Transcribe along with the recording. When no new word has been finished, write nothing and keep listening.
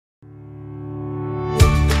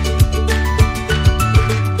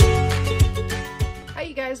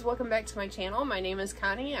guys, welcome back to my channel. My name is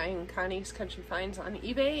Connie. I am Connie's Country Finds on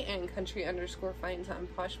eBay and country_finds on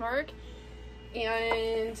Poshmark.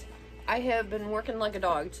 And I have been working like a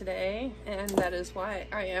dog today, and that is why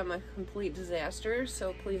I am a complete disaster,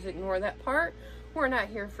 so please ignore that part. We're not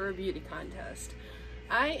here for a beauty contest.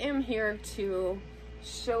 I am here to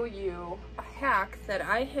show you a hack that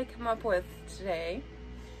I had come up with today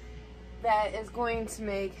that is going to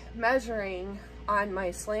make measuring on my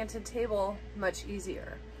slanted table much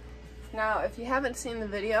easier. Now, if you haven't seen the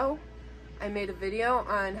video, I made a video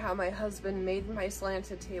on how my husband made my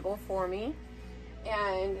slanted table for me,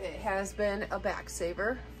 and it has been a back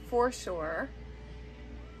saver for sure.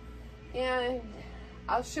 And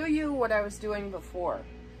I'll show you what I was doing before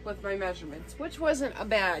with my measurements, which wasn't a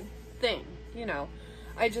bad thing, you know.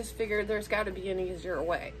 I just figured there's got to be an easier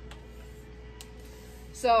way.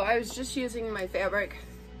 So I was just using my fabric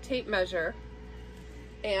tape measure,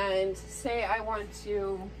 and say I want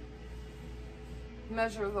to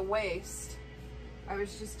measure the waist. I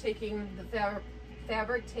was just taking the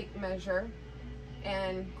fabric tape measure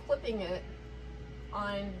and clipping it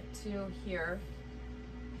onto here,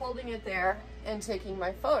 holding it there, and taking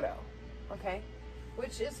my photo, okay?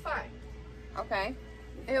 Which is fine, okay?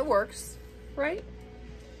 It works, right?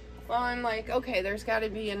 Well, I'm like, okay, there's got to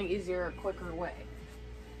be an easier, quicker way.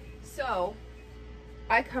 So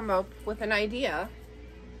I come up with an idea,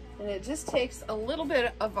 and it just takes a little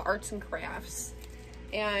bit of arts and crafts,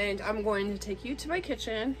 and I'm going to take you to my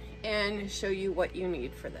kitchen and show you what you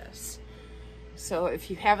need for this. So if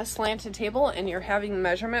you have a slanted table and you're having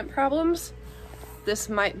measurement problems, this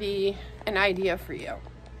might be an idea for you.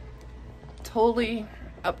 Totally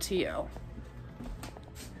up to you.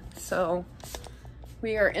 So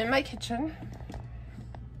we are in my kitchen.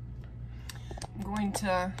 I'm going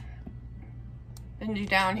to bend you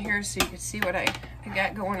down here so you can see what I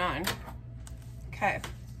got going on. Okay,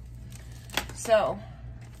 so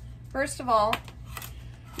first of all,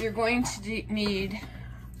 you're going to need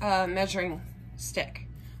a measuring stick,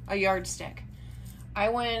 a yardstick. I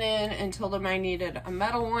went in and told them I needed a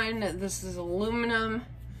metal one. This is aluminum.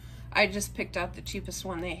 I just picked out the cheapest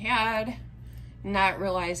one they had, not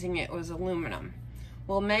realizing it was aluminum.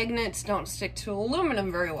 Well, magnets don't stick to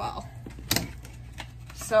aluminum very well.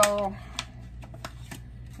 So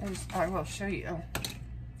I will show you.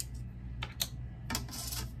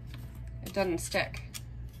 It doesn't stick.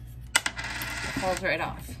 It falls right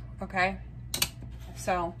off, okay?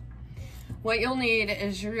 So what you'll need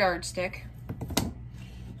is your yardstick.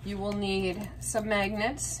 You will need some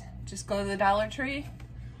magnets. Just go to the Dollar Tree,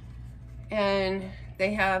 and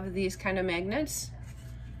they have these kind of magnets.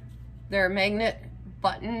 They're magnet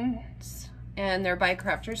buttons, and they're by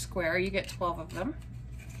Crafter's Square. You get 12 of them.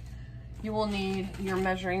 You will need your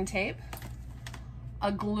measuring tape,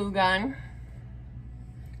 a glue gun,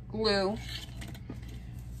 glue,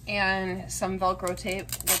 and some Velcro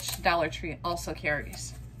tape, which Dollar Tree also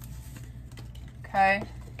carries. Okay,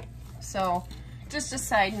 so just a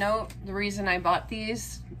side note, the reason I bought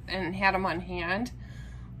these and had them on hand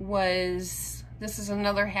was, this is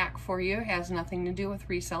another hack for you. It has nothing to do with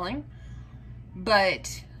reselling,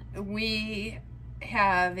 but we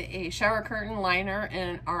have a shower curtain liner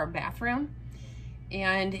in our bathroom,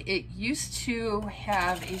 and it used to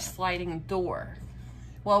have a sliding door.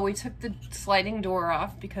 Well, we took the sliding door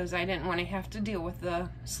off because I didn't want to have to deal with the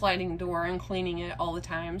sliding door and cleaning it all the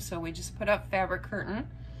time, so we just put up fabric curtain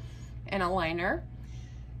and a liner.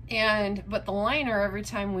 But the liner, every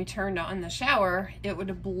time we turned on the shower, it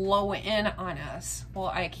would blow in on us. Well,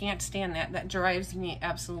 I can't stand that. That drives me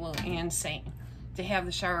absolutely insane to have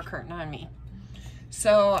the shower curtain on me.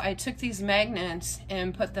 So I took these magnets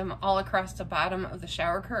and put them all across the bottom of the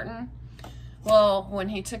shower curtain. Well, when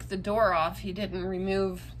he took the door off, he didn't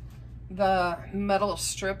remove the metal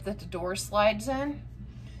strip that the door slides in.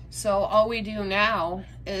 So all we do now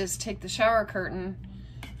is take the shower curtain,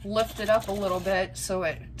 lift it up a little bit so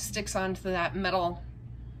it sticks onto that metal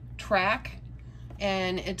track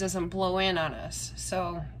and it doesn't blow in on us.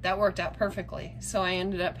 So that worked out perfectly. So I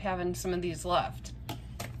ended up having some of these left.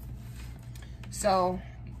 So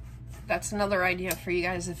that's another idea for you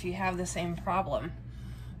guys if you have the same problem.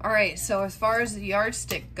 All right, so as far as the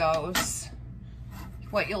yardstick goes,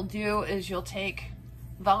 what you'll do is you'll take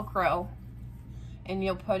Velcro and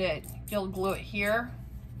you'll glue it here.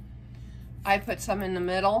 I put some in the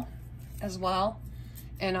middle as well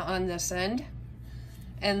and on this end.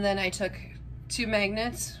 And then I took 2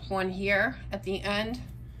 magnets, one here at the end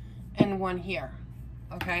and one here,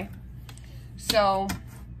 okay? So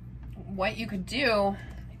what you could do,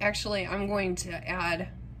 actually I'm going to add,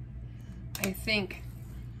 I think,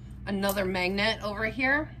 another magnet over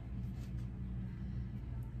here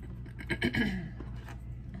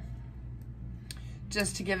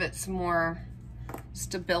just to give it some more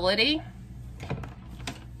stability.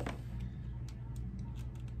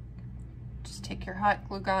 Just take your hot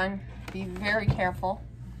glue gun, be very careful.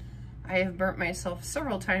 I have burnt myself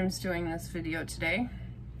several times doing this video today.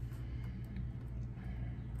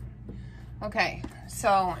 Okay,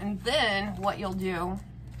 so, and then what you'll do,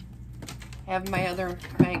 I have my other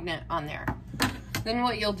magnet on there. Then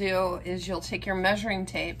what you'll do is you'll take your measuring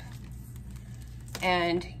tape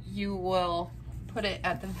and you will put it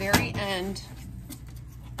at the very end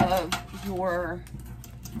of your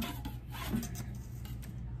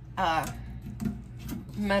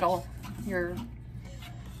metal,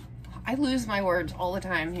 I lose my words all the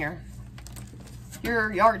time here.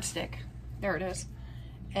 Your yardstick, there it is.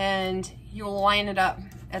 And you'll line it up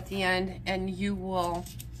at the end and you will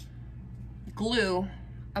glue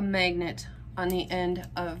a magnet on the end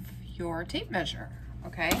of your tape measure,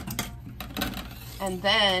 okay? And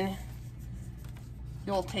then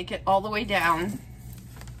you'll take it all the way down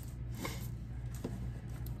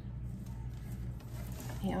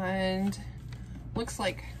and looks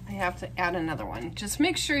like I have to add another one. Just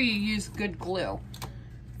make sure you use good glue,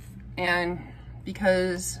 and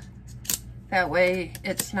because that way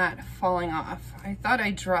it's not falling off. I thought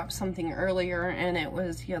I dropped something earlier and it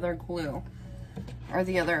was the other glue or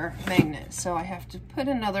the other magnet, so I have to put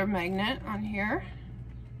another magnet on here.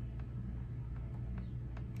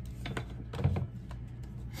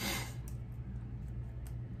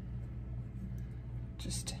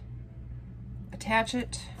 Just attach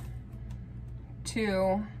it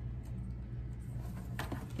to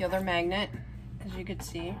the other magnet, as you can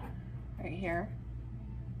see right here.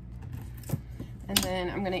 And then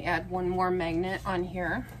I'm going to add one more magnet on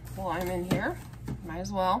here while I'm in here. Might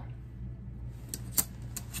as well.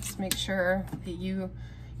 Just make sure that you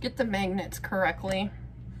get the magnets correctly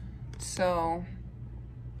so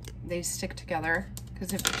they stick together.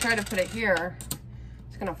 Because if you try to put it here,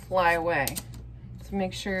 it's going to fly away. So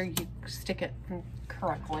make sure you stick it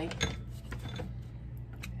correctly.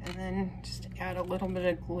 And then just add a little bit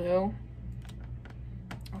of glue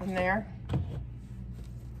on there.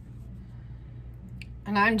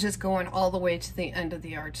 And I'm just going all the way to the end of the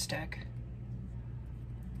yardstick.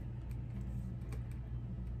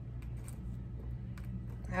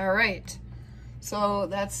 All right, so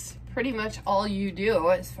that's pretty much all you do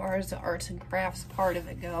as far as the arts and crafts part of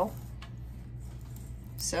it go.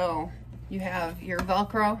 So you have your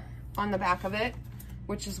Velcro on the back of it,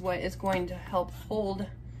 which is what is going to help hold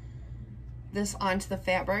this onto the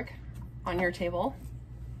fabric on your table.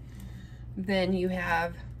 Then you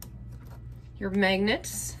have your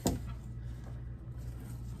magnets,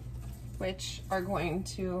 which are going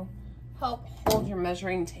to help hold your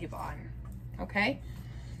measuring tape on, okay?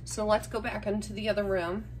 So let's go back into the other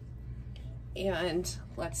room and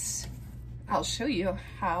I'll show you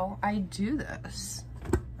how I do this.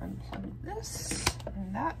 Unplug this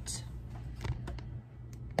and that.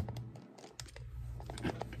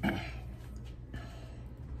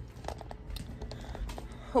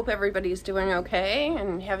 Hope everybody's doing okay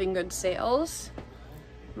and having good sales.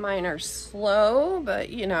 Mine are slow, but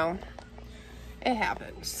you know, it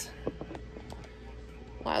happens.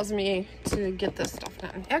 Allows me to get this stuff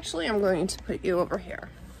done. Actually, I'm going to put you over here.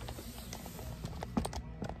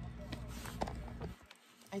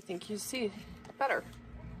 I think you see better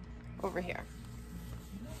over here.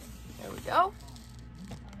 There we go.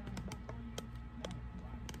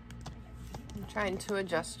 I'm trying to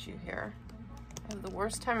adjust you here. I have the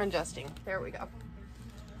worst time adjusting. There we go.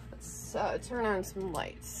 Let's turn on some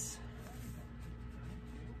lights.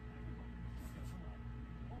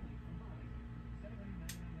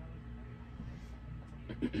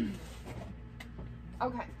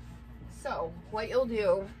 Okay, so what you'll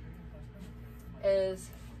do is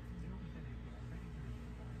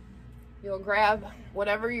you'll grab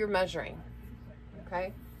whatever you're measuring,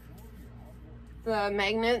 okay? The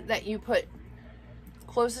magnet that you put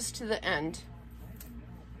closest to the end,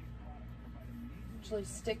 actually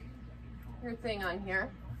stick your thing on here.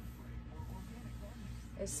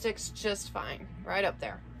 It sticks just fine right up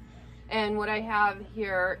there. And what I have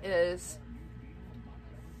here is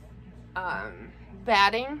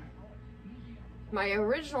batting. My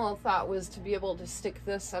original thought was to be able to stick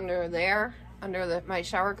this under there, under my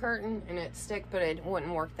shower curtain, and it'd stick, but it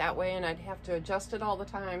wouldn't work that way, and I'd have to adjust it all the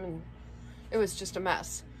time, and it was just a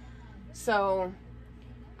mess. So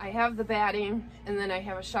I have the batting, and then I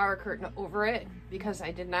have a shower curtain over it because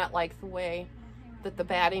I did not like the way that the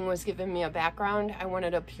batting was giving me a background. I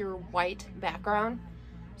wanted a pure white background,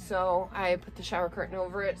 so I put the shower curtain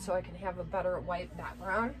over it so I can have a better white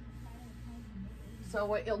background. So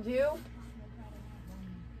what you'll do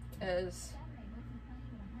is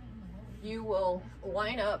you will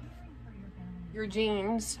line up your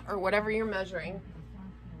jeans or whatever you're measuring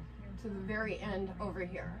to the very end over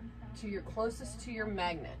here, to your closest to your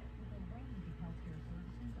magnet.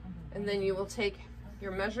 And then you will take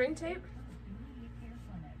your measuring tape,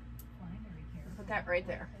 put that right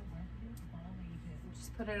there.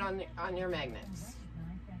 Just put it on your magnets.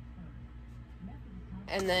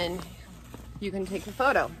 And then you can take a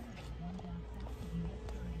photo.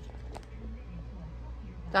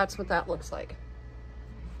 That's what that looks like.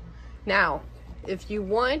 Now, if you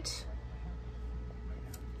want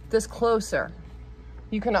this closer,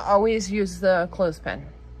 you can always use the clothespin,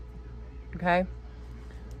 okay?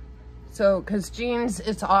 So, because jeans,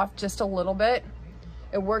 it's off just a little bit.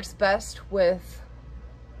 It works best with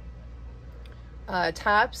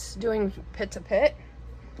tops, doing pit to pit,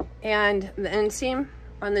 and the inseam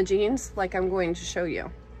on the jeans, like I'm going to show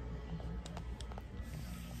you.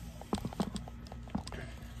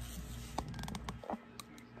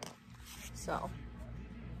 So,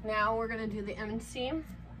 now we're gonna do the inseam.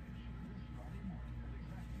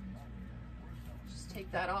 Just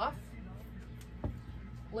take that off.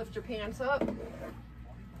 Lift your pants up.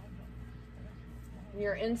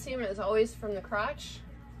 Your inseam is always from the crotch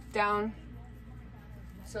down.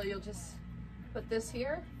 So you'll just put this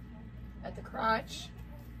here at the crotch,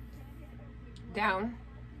 down.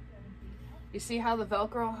 You see how the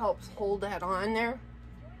Velcro helps hold that on there?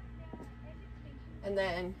 And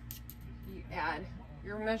then you add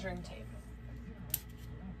your measuring tape.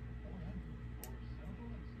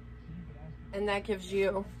 And that gives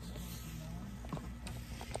you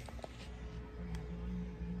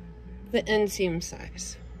the inseam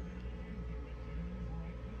size.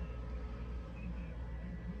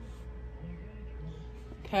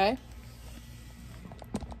 Okay?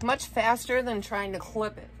 Much faster than trying to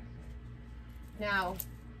clip it. Now,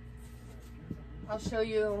 I'll show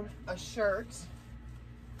you a shirt.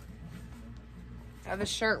 I have a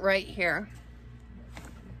shirt right here.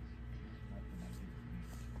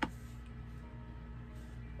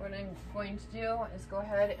 What I'm going to do is go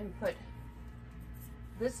ahead and put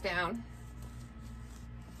this down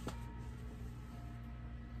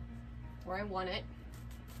where I want it.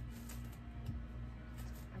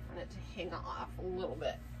 I want it to hang off a little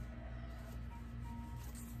bit.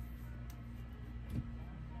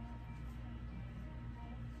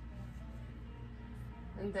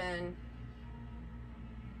 And then,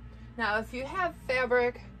 now if you have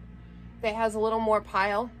fabric that has a little more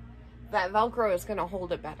pile, that Velcro is going to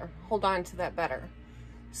hold it better, hold on to that better.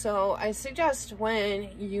 So I suggest when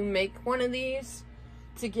you make one of these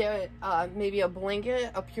to get maybe a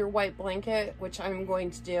blanket, a pure white blanket, which I'm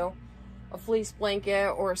going to do, a fleece blanket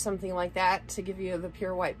or something like that to give you the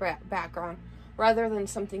pure white background rather than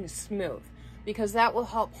something smooth, because that will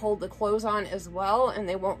help hold the clothes on as well and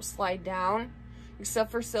they won't slide down.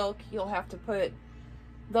 Except for silk, you'll have to put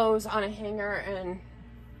those on a hanger and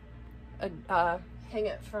hang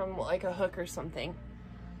it from like a hook or something.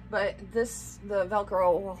 But this, the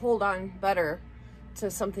Velcro will hold on better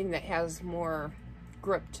to something that has more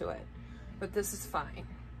grip to it. But this is fine.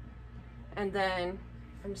 And then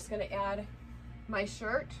I'm just gonna add my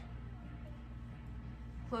shirt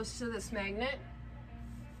close to this magnet.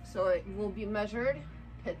 So it will be measured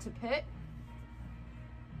pit to pit.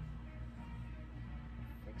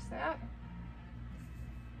 Fix that.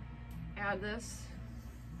 Add this.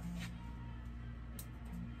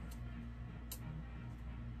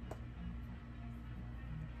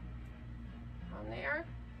 On there.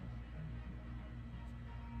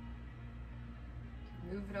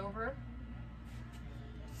 Move it over.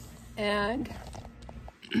 And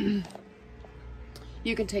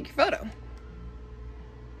you can take your photo.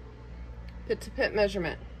 Pit to pit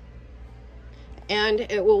measurement. And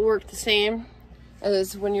it will work the same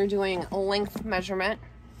as when you're doing a length measurement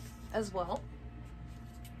as well.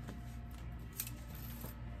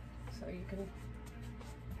 So you can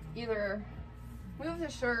either move the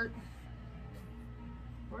shirt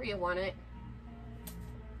where you want it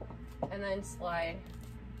and then slide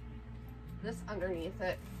this underneath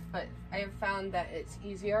it, but I have found that it's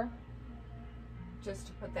easier just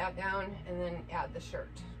to put that down and then add the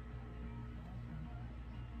shirt.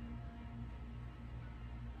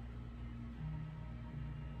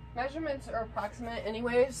 Measurements are approximate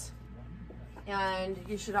anyways, and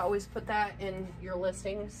you should always put that in your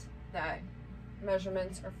listings, that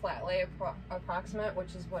measurements are flat lay approximate,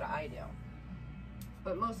 which is what I do.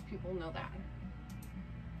 But most people know that.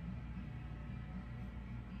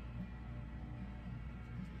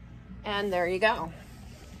 And there you go.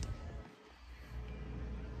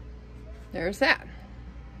 There's that.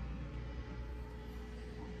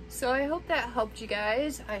 So I hope that helped you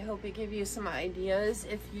guys. I hope it gave you some ideas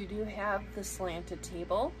if you do have the slanted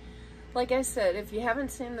table. Like I said, if you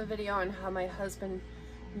haven't seen the video on how my husband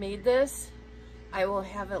made this, I will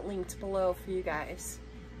have it linked below for you guys.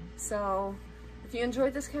 So if you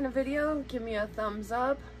enjoyed this kind of video, give me a thumbs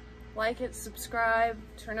up, like it, subscribe,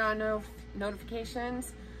 turn on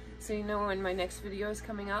notifications so you know when my next video is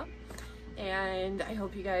coming up. And I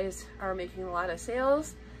hope you guys are making a lot of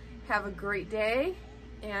sales. Have a great day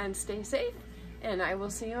and stay safe, and I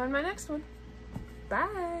will see you on my next one.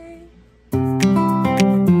 Bye.